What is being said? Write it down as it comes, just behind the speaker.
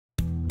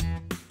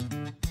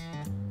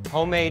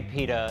Homemade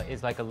pita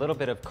is like a little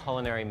bit of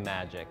culinary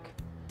magic.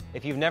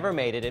 If you've never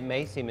made it, it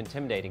may seem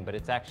intimidating, but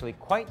it's actually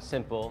quite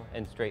simple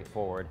and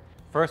straightforward.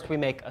 First, we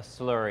make a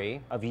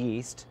slurry of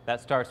yeast. That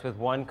starts with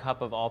 1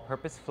 cup of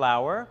all-purpose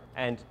flour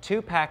and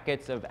 2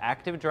 packets of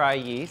active dry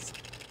yeast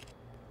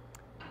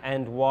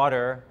and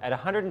water at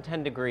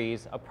 110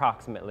 degrees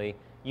approximately.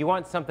 You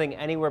want something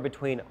anywhere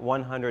between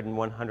 100 and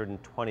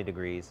 120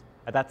 degrees.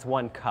 That's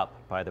 1 cup,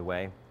 by the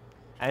way.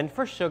 And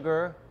for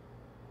sugar,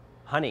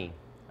 honey,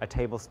 a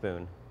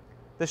tablespoon.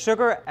 The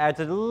sugar adds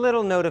a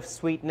little note of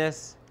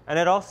sweetness, and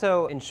it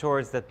also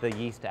ensures that the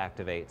yeast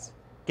activates.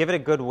 Give it a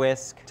good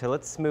whisk till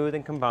it's smooth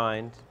and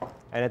combined.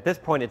 And at this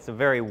point, it's a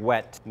very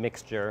wet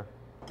mixture.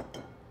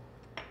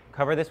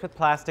 Cover this with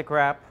plastic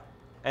wrap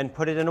and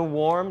put it in a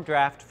warm,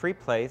 draft-free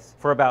place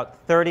for about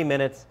 30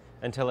 minutes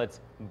until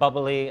it's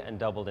bubbly and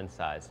doubled in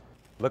size.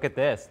 Look at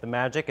this, the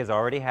magic is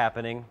already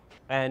happening.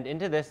 And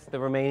into this, the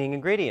remaining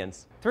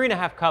ingredients.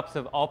 3½ cups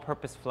of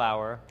all-purpose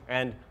flour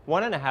and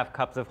 1½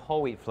 cups of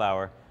whole wheat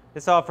flour.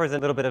 This offers a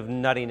little bit of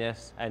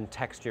nuttiness and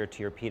texture to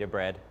your pita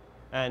bread.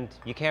 And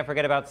you can't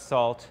forget about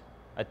salt,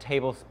 a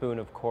tablespoon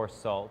of coarse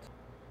salt.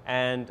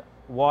 And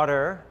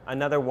water,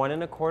 another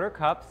 1¼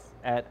 cups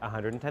at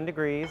 110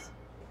 degrees.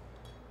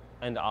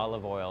 And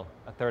olive oil,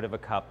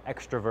 1/3 cup,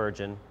 extra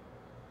virgin.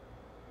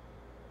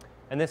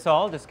 And this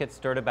all just gets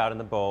stirred about in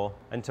the bowl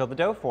until the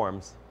dough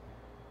forms.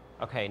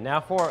 Okay, now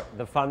for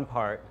the fun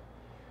part,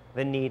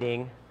 the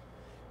kneading.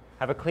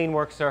 Have a clean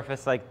work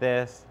surface like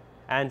this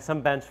and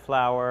some bench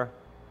flour.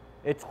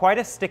 It's quite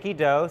a sticky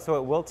dough, so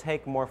it will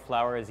take more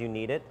flour as you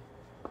need it.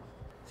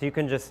 So you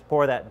can just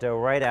pour that dough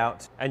right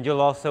out. And you'll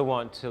also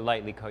want to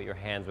lightly coat your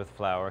hands with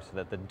flour so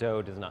that the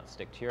dough does not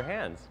stick to your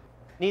hands.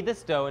 Knead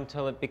this dough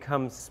until it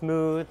becomes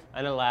smooth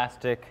and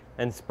elastic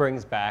and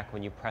springs back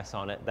when you press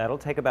on it. That'll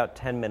take about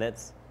 10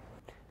 minutes.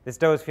 This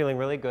dough is feeling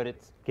really good.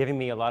 It's giving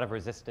me a lot of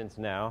resistance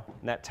now,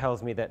 and that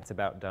tells me that it's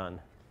about done.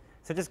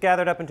 So just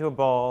gather it up into a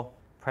bowl,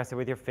 press it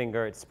with your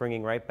finger. It's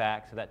springing right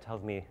back, so that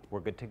tells me we're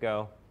good to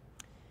go.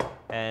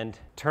 And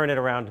turn it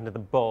around into the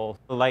bowl,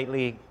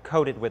 lightly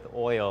coat it with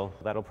oil.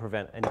 That'll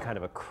prevent any kind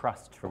of a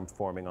crust from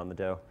forming on the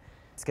dough.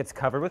 This gets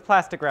covered with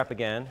plastic wrap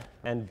again,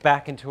 and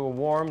back into a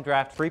warm,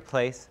 draft-free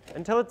place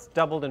until it's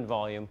doubled in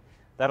volume.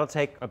 That'll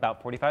take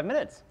about 45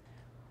 minutes.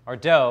 Our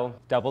dough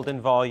doubled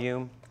in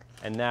volume,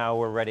 and now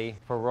we're ready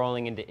for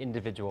rolling into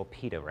individual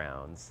pita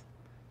rounds.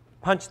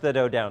 Punch the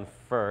dough down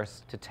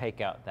first to take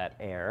out that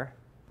air.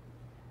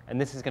 And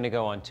this is going to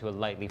go onto a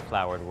lightly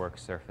floured work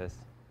surface.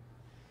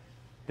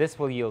 This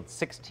will yield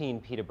 16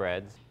 pita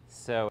breads.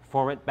 So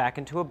form it back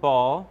into a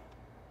ball.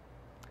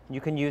 You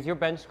can use your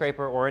bench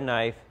scraper or a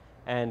knife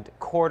and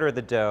quarter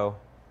the dough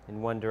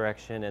in one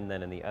direction and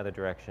then in the other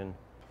direction.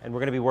 And we're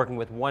going to be working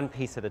with 1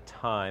 piece at a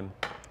time.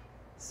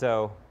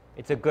 So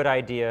it's a good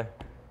idea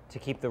to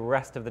keep the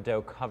rest of the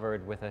dough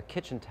covered with a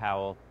kitchen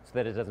towel so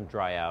that it doesn't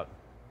dry out.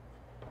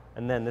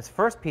 And then this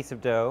first piece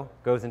of dough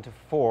goes into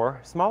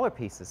 4 smaller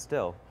pieces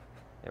still.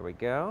 There we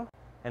go.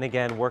 And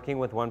again, working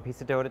with 1 piece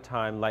of dough at a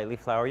time, lightly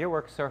flour your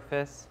work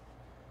surface.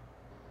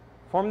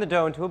 Form the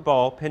dough into a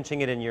ball,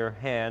 pinching it in your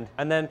hand,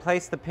 and then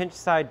place the pinched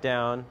side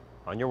down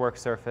on your work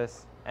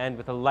surface. And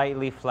with a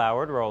lightly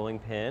floured rolling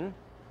pin,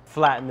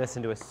 flatten this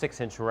into a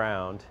 6-inch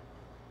round.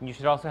 And you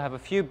should also have a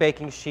few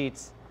baking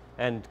sheets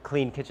and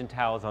clean kitchen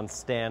towels on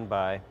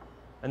standby.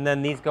 And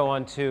then these go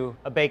onto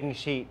a baking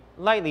sheet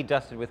lightly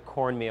dusted with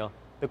cornmeal.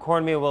 The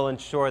cornmeal will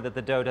ensure that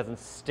the dough doesn't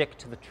stick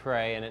to the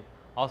tray, and it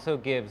also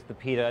gives the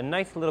pita a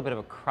nice little bit of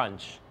a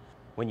crunch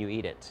when you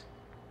eat it.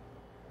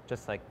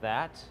 Just like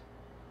that.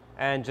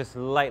 And just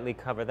lightly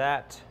cover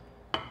that.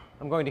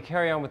 I'm going to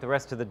carry on with the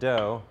rest of the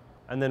dough.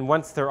 And then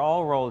once they're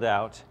all rolled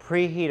out,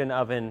 preheat an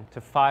oven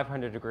to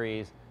 500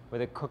 degrees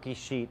with a cookie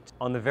sheet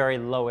on the very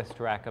lowest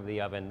rack of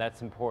the oven.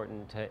 That's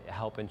important to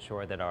help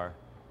ensure that our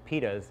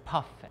pitas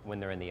puff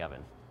when they're in the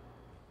oven.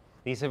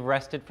 These have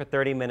rested for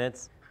 30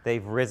 minutes.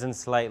 They've risen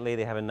slightly.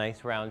 They have a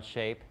nice round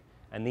shape.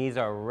 And these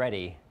are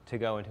ready to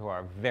go into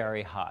our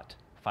very hot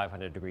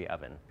 500-degree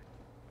oven.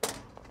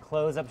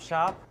 Close up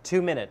shop,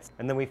 2 minutes,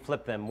 and then we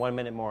flip them 1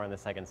 minute more on the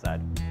second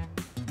side.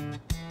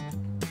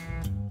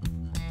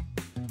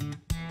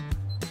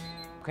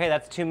 Okay,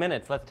 that's 2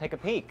 minutes. Let's take a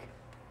peek.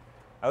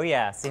 Oh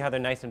yeah, see how they're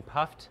nice and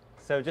puffed?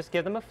 So just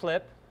give them a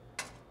flip,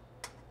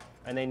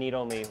 and they need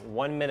only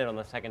 1 minute on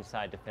the second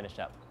side to finish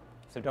up.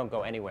 So don't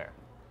go anywhere.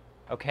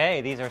 Okay,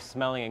 these are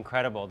smelling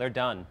incredible. They're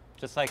done,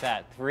 just like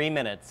that. 3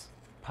 minutes.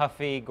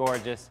 Puffy,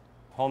 gorgeous,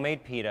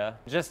 homemade pita.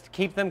 Just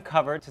keep them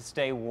covered to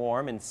stay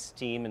warm and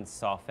steam and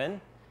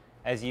soften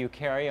as you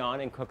carry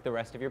on and cook the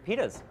rest of your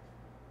pitas.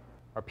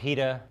 Our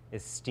pita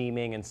is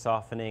steaming and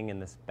softening in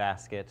this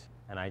basket,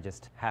 and I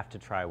just have to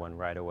try one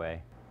right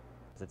away.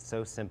 It's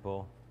so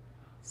simple,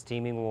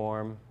 steaming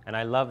warm, and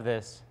I love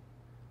this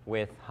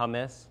with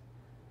hummus,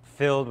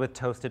 filled with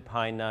toasted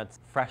pine nuts,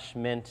 fresh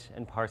mint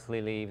and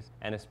parsley leaves,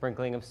 and a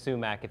sprinkling of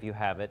sumac if you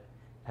have it.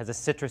 It has a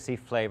citrusy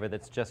flavor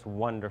that's just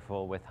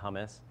wonderful with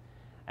hummus.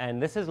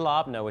 And this is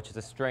labna, which is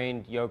a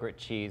strained yogurt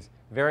cheese,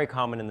 very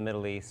common in the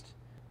Middle East.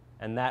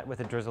 And that with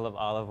a drizzle of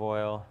olive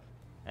oil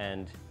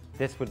and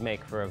This would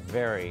make for a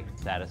very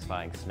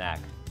satisfying snack.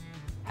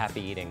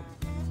 Happy eating.